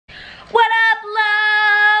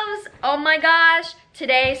Oh my gosh,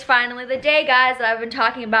 today's finally the day, guys, that I've been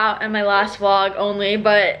talking about in my last vlog only,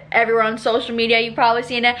 but everyone on social media, you've probably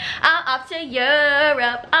seen it. I'm off to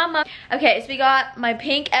Europe, Okay, so we got my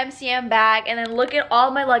pink MCM bag, and then look at all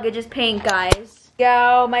my luggage is pink, guys.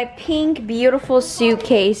 Go, my pink, beautiful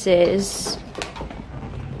suitcases.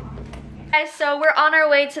 Guys, so we're on our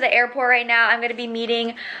way to the airport right now. I'm gonna be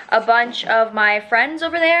meeting a bunch of my friends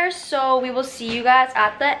over there, so we will see you guys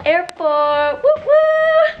at the airport. Woo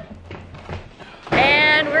woo!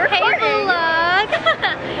 And we're recording. Hey vlog!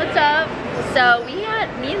 What's up? So me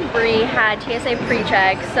and Bree had TSA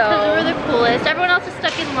pre-check, so we're the coolest. Everyone else is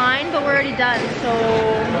stuck in line, but we're already done, so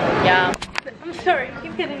yeah. I'm sorry,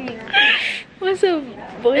 keep hitting me. What's up,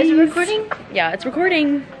 boys? Is it recording? Yeah, it's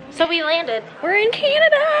recording. So we landed. We're in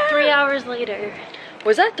Canada. 3 hours later.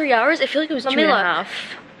 Was that 3 hours? I feel like it was 2.5.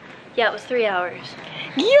 Yeah, it was 3 hours.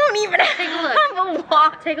 You don't even have a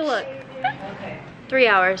walk. Take a look. 3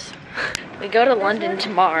 hours. We go to London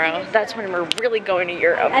tomorrow. That's when we're really going to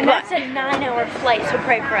Europe. And that's a 9-hour flight, so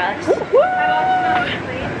pray for us.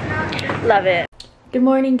 Love it. Good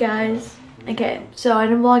morning, guys. Okay, so I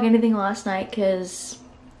didn't vlog anything last night because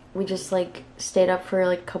we just like stayed up for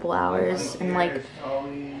like a couple hours and like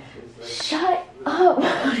shut up,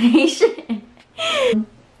 Nation.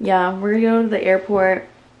 Yeah, we're gonna go to the airport,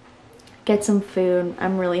 get some food.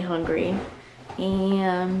 I'm really hungry.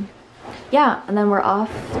 And yeah, and then we're off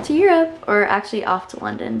to Europe, or actually off to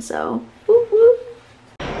London, so whoop, whoop.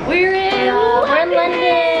 We're in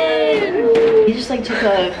London. We just like took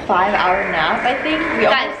a 5-hour nap, I think.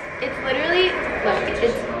 Guys, it's literally, look,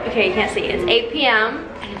 it's, okay, you can't see, it's 8 p.m.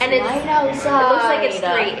 and it's light outside. It looks like it's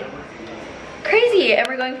 3. Crazy, and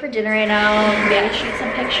we're going for dinner right now. We're gonna shoot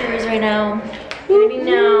some pictures right now. Maybe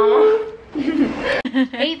now.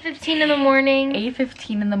 8:15 in the morning.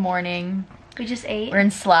 8:15 in the morning. We just ate. We're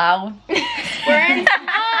in Slough. We're in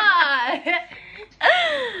Slough.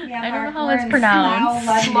 Yeah, I don't know how it's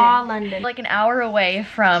pronounced. Slough, London. Like an hour away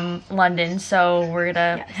from London, so we're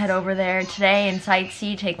gonna head over there today and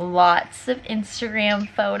sightsee, take lots of Instagram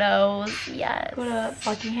photos. Yes. Go to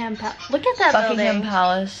Buckingham Palace. Look at that Buckingham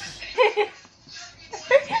Palace.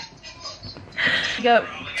 We go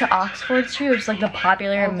to Oxford Street, which is like the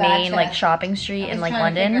popular main like shopping street in like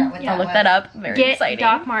London. I'll look that up. Very exciting. Get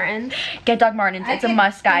Doc Martens. Get Doc Martens. It's a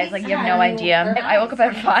must, guys. Like you have no idea. I woke up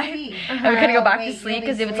at 5 and we couldn't go back to sleep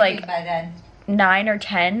because it was like 9 or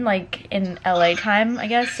 10 like in LA time, I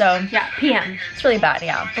guess. So yeah, PM. It's really bad,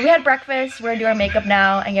 yeah. But we had breakfast. We're gonna do our makeup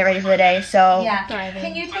now and get ready for the day. So yeah.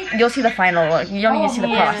 Can you take, you'll see the final look. You don't even see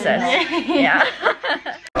the process. Yeah.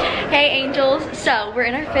 Hey angels. So we're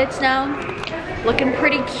in our fits now. Looking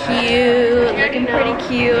pretty cute.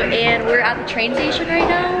 And we're at the train station right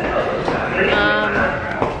now.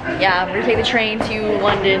 Yeah, we're gonna take the train to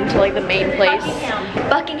London to like the main place.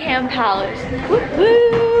 Buckingham Palace. Woo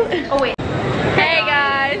woo. Oh wait. Hey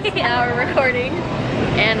guys, now we're recording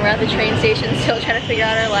and we're at the train station still trying to figure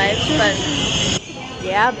out our lives, but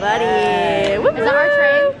yeah, buddy. Woo -woo. Is that our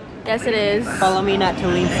train? Yes, it is. Follow me, not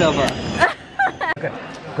Talin Silva. Okay,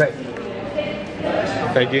 great.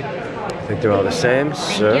 Thank you. I think they're all the same,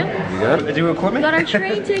 so you got it. Did you record me? We got our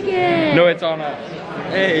train ticket. No, it's on us.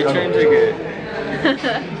 Hey, train ticket.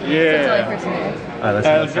 Yeah. So person there. All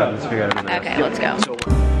right, let's go. Let's figure out everything. Okay, let's go.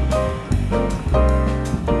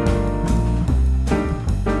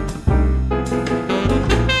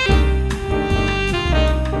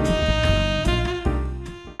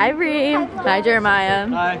 Hi, Bree. Hi, Jeremiah.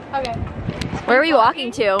 Hi. Okay. Where are we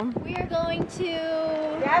walking to? We are going to...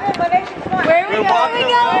 Where are we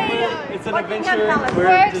going? It's an adventure.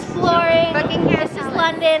 We're exploring. Buckingham. This is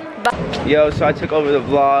London. Yo, so I took over the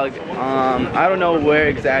vlog. I don't know where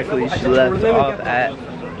exactly she left off at,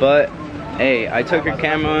 but hey, I took her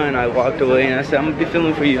camera and I walked away and I said, I'm gonna be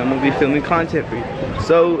filming for you. I'm gonna be filming content for you.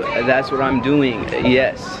 So that's what I'm doing.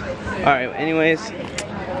 Yes. All right. Anyways,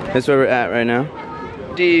 that's where we're at right now.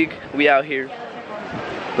 Dig, we out here.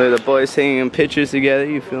 Look at the boys taking pictures together.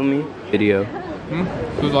 You feel me? Video.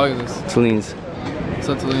 Whose vlog is this? Taline's. What's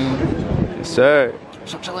up, Talin? Yes, sir.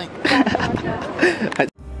 What's up, Talin?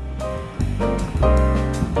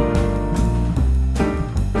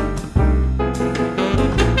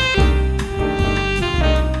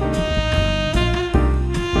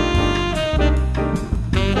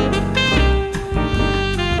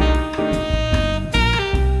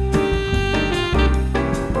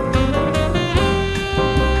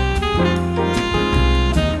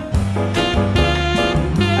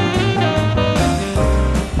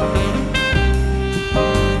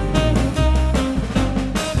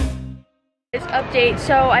 Update.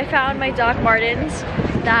 So I found my Doc Martens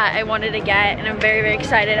that I wanted to get, and I'm very, very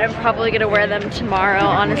excited. I'm probably gonna wear them tomorrow,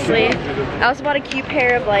 honestly. I also bought a cute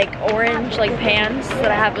pair of like orange like pants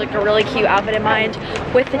that I have like a really cute outfit in mind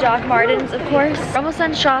with the Doc Martens, of course. We're almost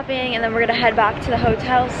done shopping, and then we're gonna head back to the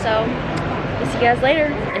hotel, so we'll see you guys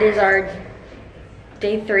later. It is our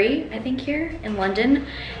day 3, I think, here in London,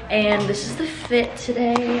 and this is the fit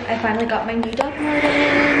today. I finally got my new Doc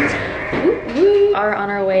Martens. Woo woo. Are on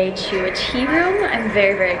our way to a tea room. I'm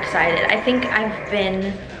very, very excited. I think I've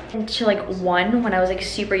been to like one when I was like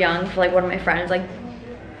super young for like one of my friends like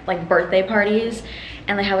birthday parties,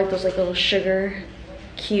 and they have like those like little sugar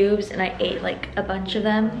cubes, and I ate like a bunch of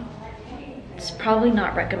them. It's probably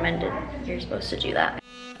not recommended. You're supposed to do that.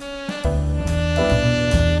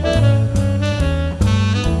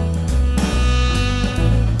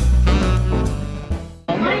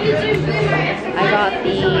 I got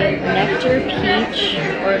the nectar peach,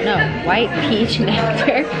 or no, white peach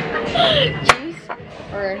nectar juice,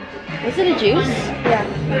 or was it a juice? Yeah.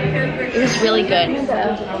 It was really good.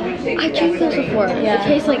 I drank those before. Yeah. It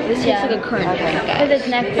tastes like, this tastes like a current drink, guys. Because it's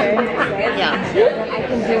nectar. Yeah. Hey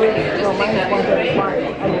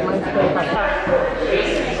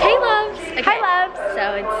loves! Okay. Hi loves! So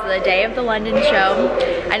it's the day of the London show.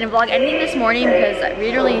 I didn't vlog anything this morning because I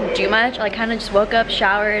didn't really do much. I kind of just woke up,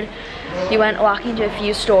 showered, we went walking to a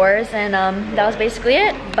few stores, and that was basically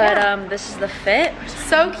it. But this is the fit.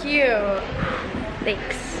 So cute.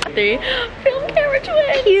 Thanks. 3 film camera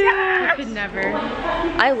twins. Cute. I could never.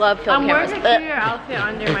 I love film cameras. I'm wearing a cuter outfit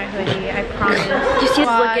under my hoodie, I promise. Do you see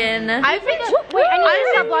us looking? I've been Wait, I need to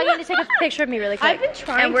stop vlogging to take a picture of me really quick. I've been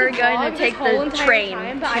trying and we're to going to take the train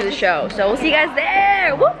to the show. So we'll see you guys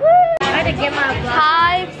there. Woo woo. I had to get my vlog.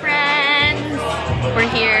 Hi friends. We're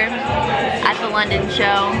here at the London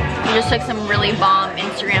show. We just took some really bomb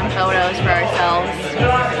Instagram photos for ourselves.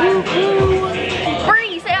 Woo woo.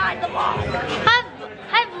 Bree, say hi to the vlog.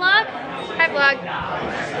 Hi vlog. Hi vlog.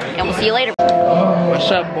 And we'll see you later.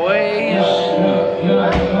 What's up, boys?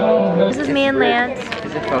 This is me and Lance.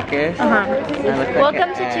 Is it focused?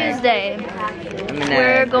 Welcome to Tuesday.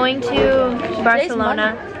 We're going to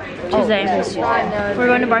Barcelona. Tuesday. We're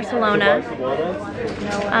going to Barcelona.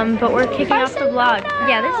 But we're kicking off the vlog.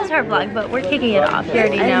 Yeah, this is our vlog, but we're kicking it off. You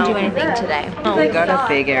already know. I didn't do anything today. We got a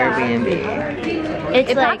big Airbnb.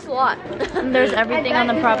 It like, a lot. There's everything on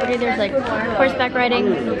the property. There's like horseback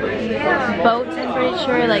riding, boats, I'm pretty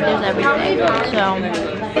sure. Like there's everything. So,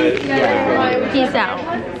 peace out.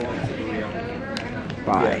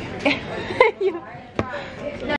 Bye.